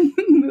 I'm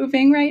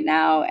moving right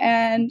now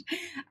and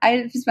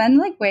I spend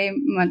like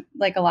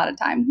a lot of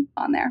time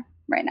on there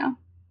right now.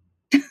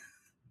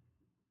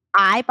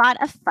 I bought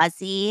a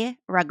fuzzy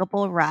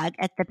Ruggable rug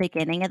at the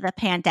beginning of the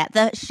pandemic.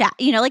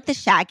 Like the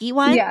shaggy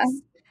ones?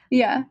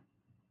 Yeah.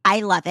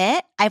 I love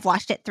it. I've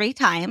washed it 3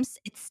 times.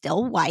 It's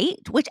still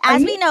white, which,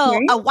 as we know,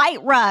 serious? A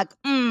white rug.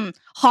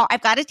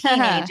 I've got a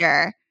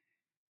teenager.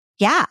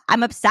 Yeah,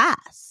 I'm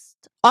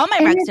obsessed. All my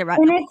rugs are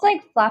ruggable. And it's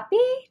like fluffy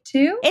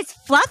too? It's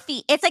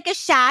fluffy. It's like a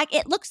shag.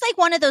 It looks like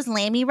one of those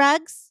Lamy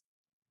rugs,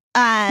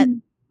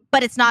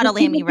 but it's not a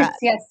Lamy rug.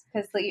 Yes,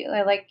 because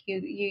I like you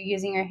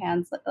using your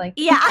hands like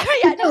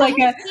no, like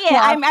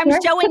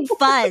I'm showing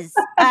fuzz.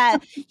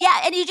 And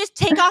you just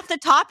take off the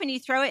top and you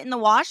throw it in the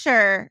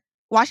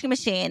washing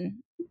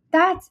machine.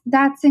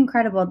 That's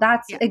incredible.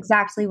 That's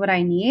exactly what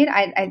I need.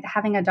 I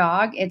having a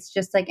dog, it's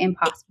just like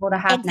impossible to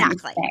have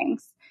nice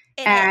things.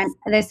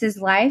 This is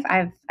life.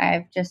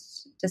 I've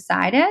just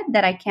decided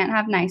that I can't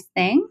have nice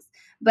things,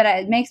 but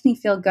it makes me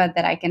feel good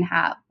that I can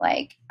have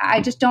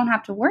I just don't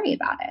have to worry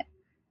about it.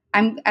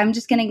 I'm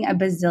just getting a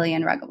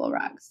bazillion Ruggable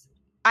rugs.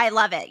 I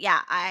love it.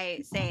 Yeah,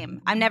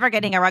 same. I'm never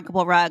getting a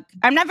Ruggable rug.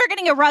 I'm never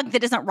getting a rug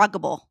that isn't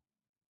Ruggable.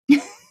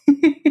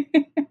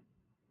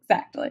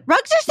 Exactly.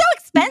 Rugs are so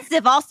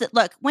expensive. Also,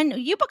 look, when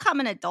you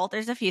become an adult,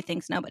 there's a few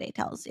things nobody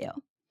tells you.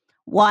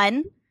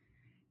 One,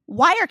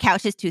 why are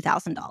couches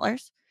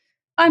 $2,000?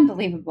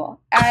 Unbelievable.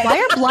 Why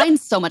are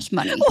blinds so much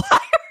money?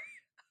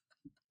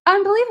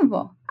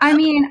 Unbelievable. I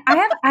mean,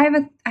 I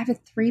have a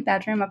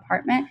 3-bedroom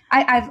apartment.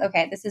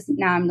 This is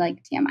now I'm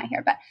like TMI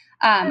here, but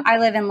I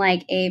live in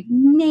like a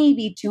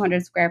maybe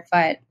 200 square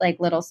foot like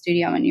little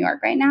studio in New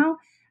York right now,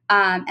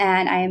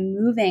 and I am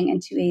moving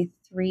into a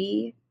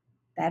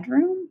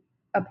 3-bedroom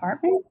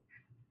apartment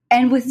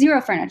and with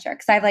zero furniture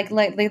because I've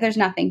like there's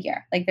nothing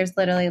here. Like there's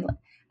literally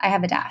I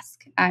have a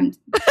desk. I'm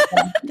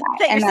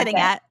that you're sitting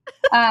at.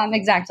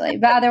 Exactly,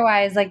 but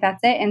otherwise like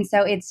that's it. And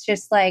so it's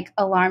just like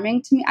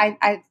alarming to me.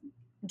 I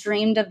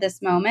dreamed of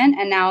this moment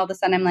and now all of a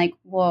sudden I'm like,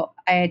 well,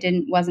 I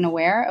wasn't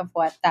aware of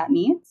what that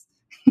means.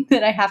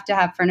 That I have to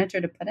have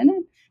furniture to put in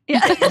it.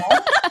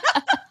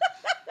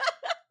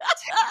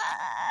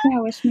 Yeah,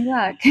 wish me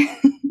luck.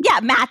 Yeah,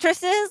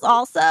 mattresses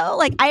also.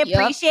 Like I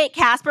appreciate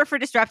Casper for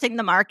disrupting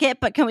the market,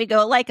 but can we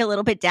go like a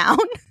little bit down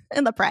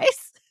in the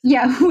price?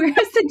 Yeah, where's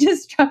the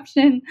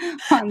disruption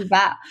on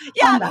that?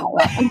 Yeah,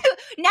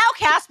 now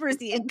Casper is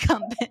the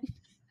incumbent.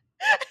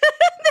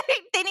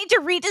 They need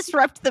to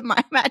re-disrupt the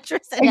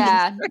mattress.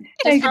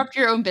 Disrupt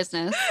your own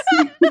business.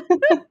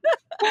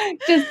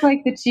 Just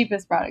like the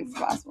cheapest products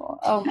possible.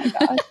 Oh my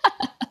gosh,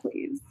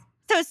 please.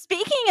 So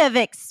speaking of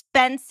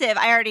expensive,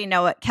 I already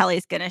know what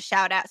Kelly's going to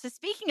shout out. So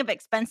speaking of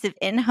expensive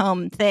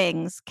in-home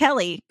things,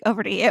 Kelly,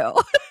 over to you.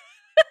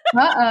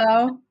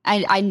 Uh-oh.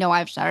 I know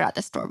I've shouted out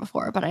this store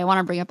before, but I want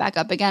to bring it back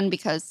up again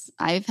because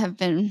I have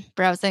been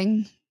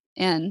browsing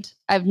and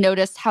I've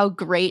noticed how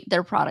great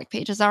their product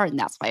pages are, and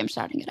that's why I'm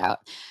shouting it out.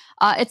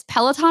 It's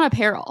Peloton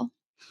Apparel.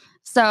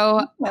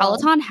 So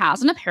Peloton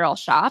has an apparel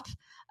shop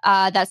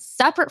that's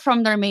separate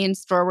from their main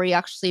store where you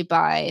actually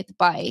buy the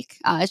bike.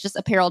 It's just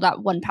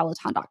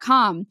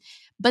apparel.onepeloton.com.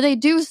 But they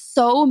do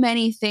so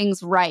many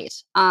things right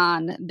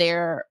on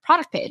their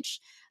product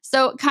page.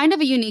 So kind of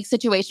a unique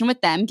situation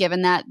with them,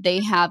 given that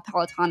they have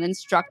Peloton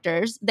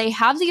instructors. They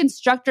have the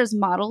instructors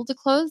model the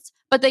clothes,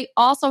 but they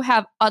also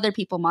have other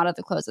people model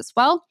the clothes as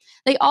well.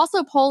 They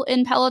also pull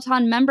in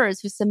Peloton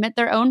members who submit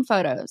their own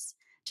photos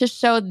to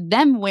show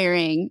them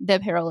wearing the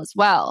apparel as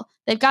well.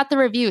 They've got the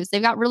reviews.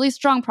 They've got really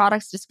strong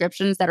products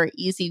descriptions that are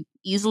easy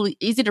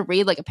to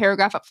read, like a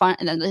paragraph up front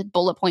and then the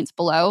bullet points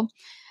below.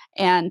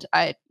 And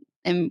I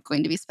am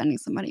going to be spending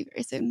some money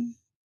very soon.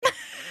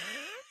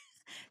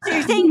 So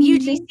you're saying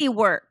UGC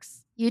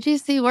works?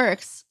 UGC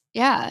works,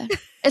 yeah.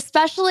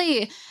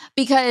 Especially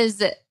because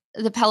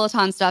the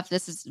Peloton stuff,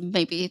 this is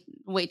maybe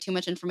way too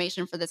much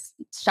information for this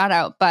shout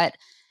out, but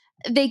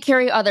they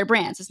carry other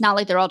brands. It's not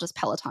like they're all just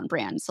Peloton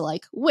brands. So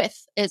like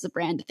With is a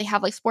brand. They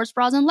have like sports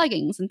bras and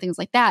leggings and things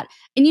like that.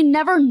 And you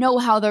never know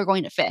how they're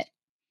going to fit.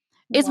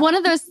 It's one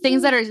of those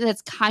things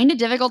that's kind of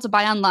difficult to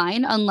buy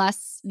online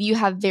unless you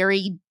have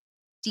very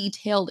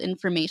detailed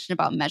information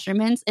about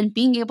measurements, and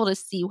being able to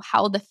see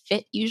how the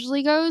fit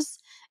usually goes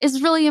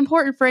is really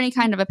important for any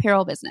kind of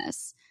apparel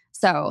business.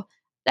 So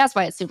that's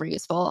why it's super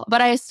useful.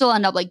 But I still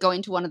end up like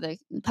going to one of the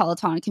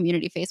Peloton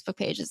community Facebook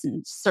pages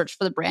and search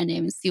for the brand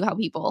name and see how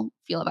people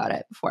feel about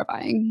it before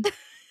buying.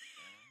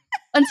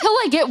 Until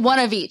I get one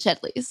of each,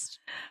 at least.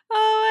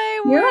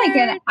 Oh, my You're word. like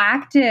an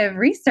active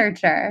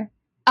researcher.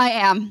 I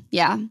am,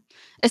 yeah.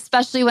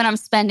 Especially when I'm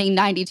spending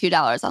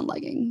 $92 on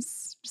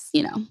leggings. Just,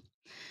 you know.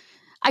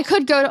 I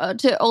could go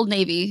to Old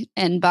Navy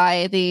and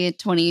buy the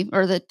 $20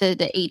 or the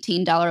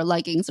 $18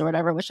 leggings or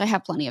whatever, which I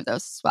have plenty of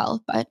those as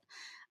well. But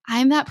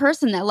I'm that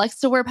person that likes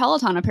to wear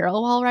Peloton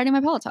apparel while riding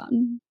my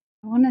Peloton.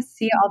 I want to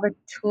see all the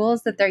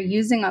tools that they're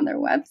using on their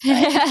website.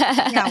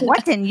 Yeah,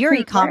 what's in your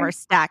e-commerce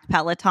stack,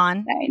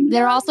 Peloton?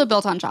 They're also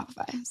built on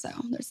Shopify, so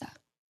there's that.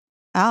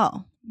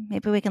 Oh,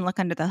 maybe we can look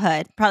under the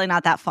hood. Probably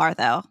not that far,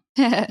 though.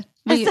 There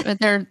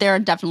are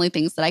definitely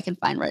things that I can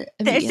find right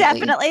There's immediately.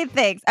 definitely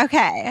things.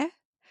 Okay.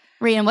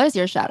 Rian, what is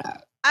your shout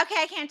out? Okay,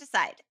 I can't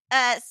decide.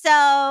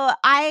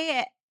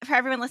 For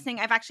everyone listening,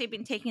 I've actually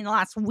been taking the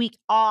last week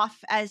off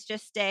as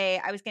just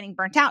I was getting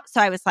burnt out. So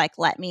I was like,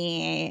 let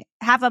me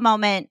have a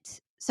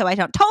moment so I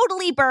don't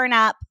totally burn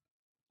up.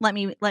 Let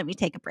me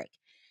take a break.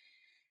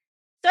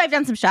 So I've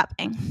done some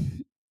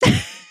shopping.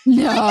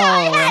 No.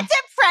 I had to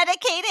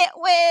predicate it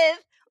with,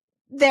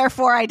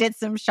 therefore I did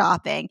some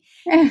shopping.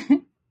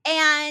 And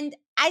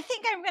I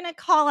think I'm going to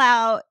call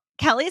out,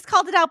 Kelly's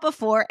called it out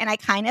before, and I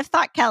kind of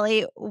thought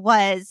Kelly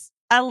was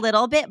a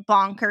little bit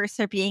bonkers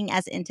for being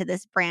as into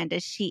this brand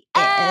as she is.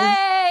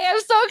 Hey, I'm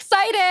so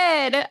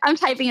excited. I'm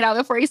typing it out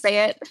before you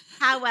say it.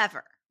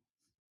 However,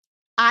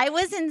 I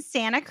was in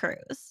Santa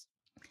Cruz.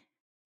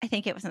 I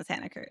think it was in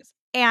Santa Cruz.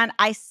 And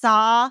I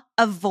saw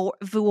a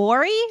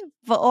Vuori?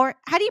 How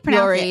do you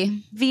pronounce it?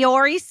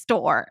 Vuori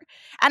store.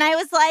 And I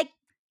was like,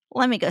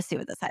 let me go see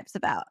what this hype's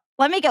about.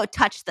 Let me go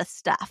touch the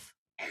stuff.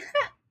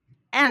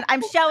 And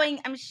I'm showing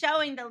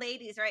the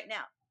ladies right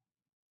now.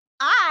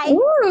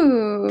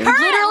 Ooh.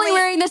 Literally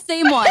wearing the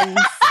same ones.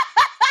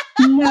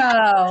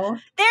 No.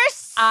 They're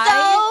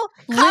so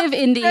live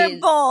in these.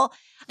 comfortable.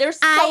 They're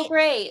so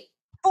great.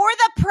 For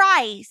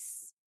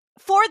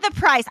the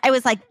price, I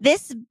was like,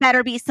 this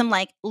better be some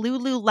like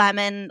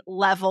Lululemon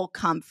level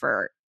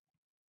comfort.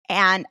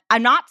 And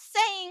I'm not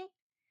saying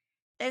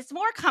that it's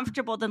more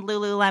comfortable than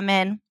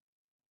Lululemon,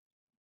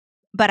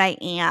 but I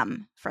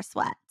am for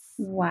sweats.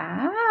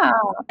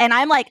 Wow. And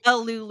I'm like a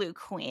Lulu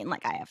queen.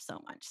 Like I have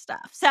so much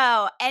stuff.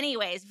 So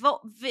anyways,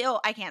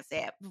 I can't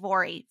say it.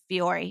 Vuori.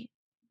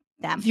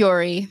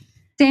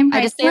 Same price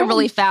I just say it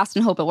really fast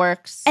and hope it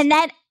works. And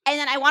then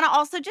I want to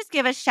also just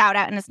give a shout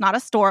out, and it's not a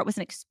store, it was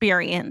an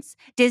experience.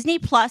 Disney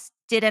Plus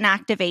did an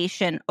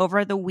activation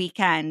over the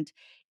weekend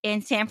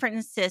in San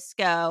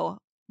Francisco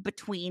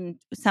between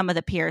some of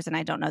the piers, and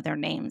I don't know their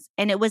names.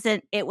 And it was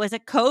a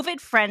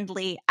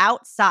COVID-friendly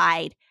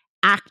outside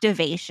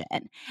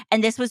activation.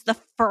 And this was the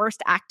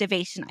first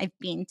activation I've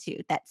been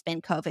to that's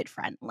been COVID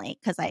friendly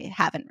because I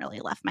haven't really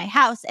left my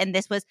house. And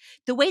this was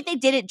the way they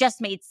did it just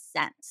made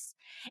sense.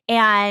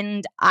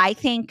 And I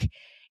think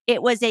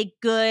it was a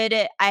good,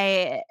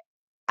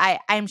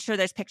 I'm sure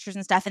there's pictures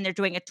and stuff and they're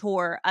doing a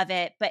tour of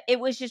it, but it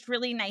was just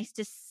really nice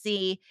to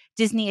see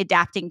Disney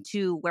adapting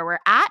to where we're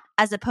at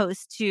as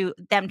opposed to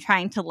them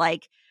trying to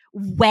like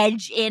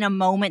wedge in a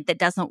moment that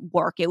doesn't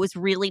work. It was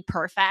really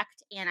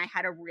perfect and I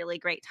had a really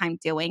great time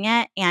doing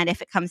it. And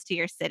if it comes to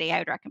your city, I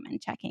would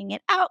recommend checking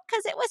it out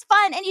because it was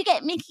fun and you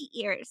get Mickey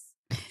ears.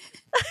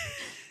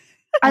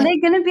 Are they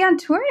going to be on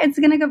tour? It's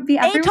going to be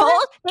everywhere?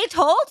 They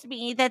told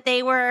me that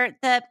they were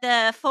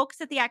the folks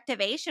at the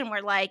activation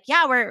were like,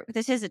 yeah,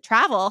 this is a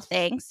travel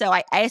thing. So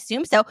I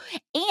assume so.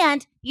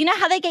 And you know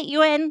how they get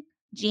you in?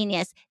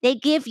 Genius. They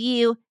give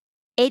you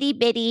itty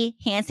bitty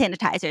hand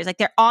sanitizers. Like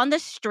they're on the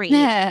street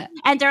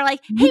and they're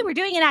like, hey, we're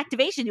doing an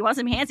activation. Do you want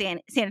some hand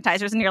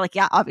sanitizers? And you're like,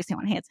 yeah, obviously I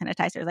want hand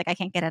sanitizers. Like I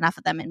can't get enough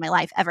of them in my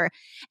life ever.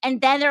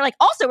 And then they're like,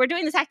 also, we're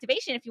doing this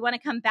activation if you want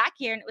to come back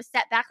here. And it was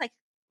set back like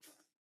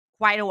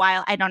quite a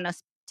while. I don't know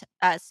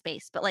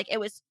space, but like it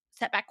was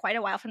set back quite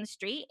a while from the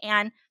street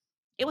and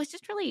it was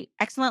just really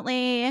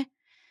excellently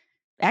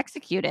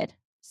executed.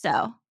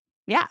 So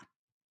yeah.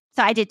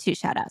 So I did 2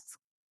 shout outs.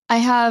 I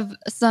have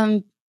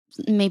some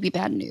maybe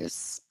bad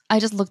news. I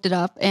just looked it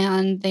up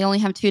and they only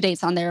have 2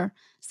 dates on there.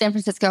 San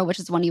Francisco, which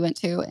is one you went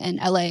to, and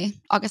LA,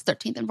 August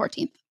 13th and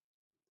 14th.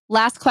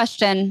 Last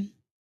question.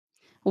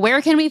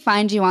 Where can we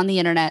find you on the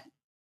internet?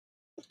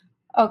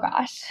 Oh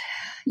gosh.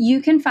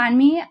 You can find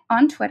me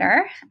on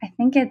Twitter. I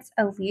think it's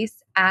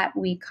Elise at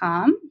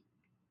WeCom.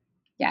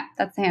 Yeah,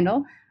 that's the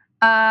handle.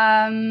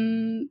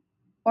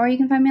 Or you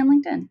can find me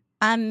on LinkedIn.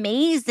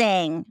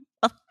 Amazing.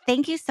 Well,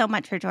 thank you so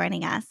much for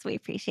joining us. We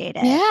appreciate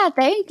it. Yeah,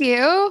 thank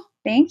you.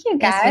 Thank you,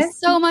 guys. This was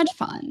so much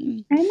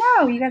fun. I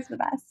know. You guys are the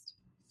best.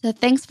 So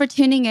thanks for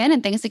tuning in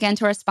and thanks again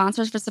to our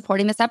sponsors for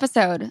supporting this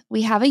episode.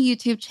 We have a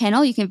YouTube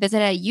channel. You can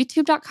visit at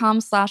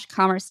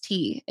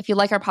youtube.com/commercetea. If you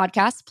like our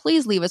podcast,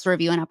 please leave us a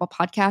review on Apple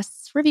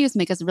Podcasts. Reviews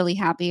make us really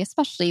happy,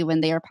 especially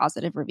when they are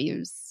positive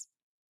reviews.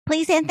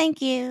 Please and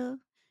thank you.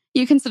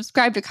 You can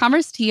subscribe to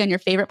Commerce Tea on your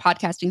favorite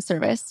podcasting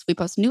service. We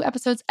post new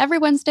episodes every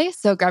Wednesday,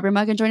 so grab your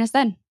mug and join us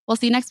then. We'll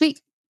see you next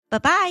week.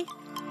 Bye-bye.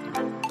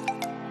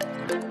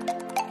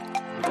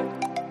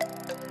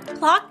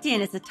 Clocked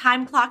In is a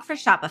time clock for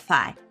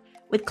Shopify.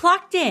 With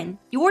Clocked In,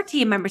 your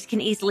team members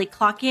can easily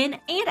clock in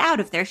and out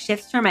of their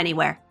shifts from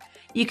anywhere.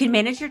 You can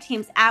manage your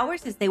team's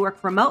hours as they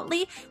work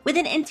remotely with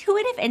an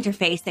intuitive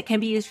interface that can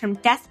be used from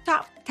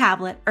desktop,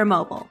 tablet, or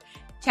mobile.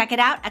 Check it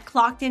out at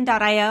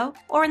clockedin.io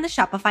or in the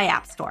Shopify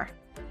App Store.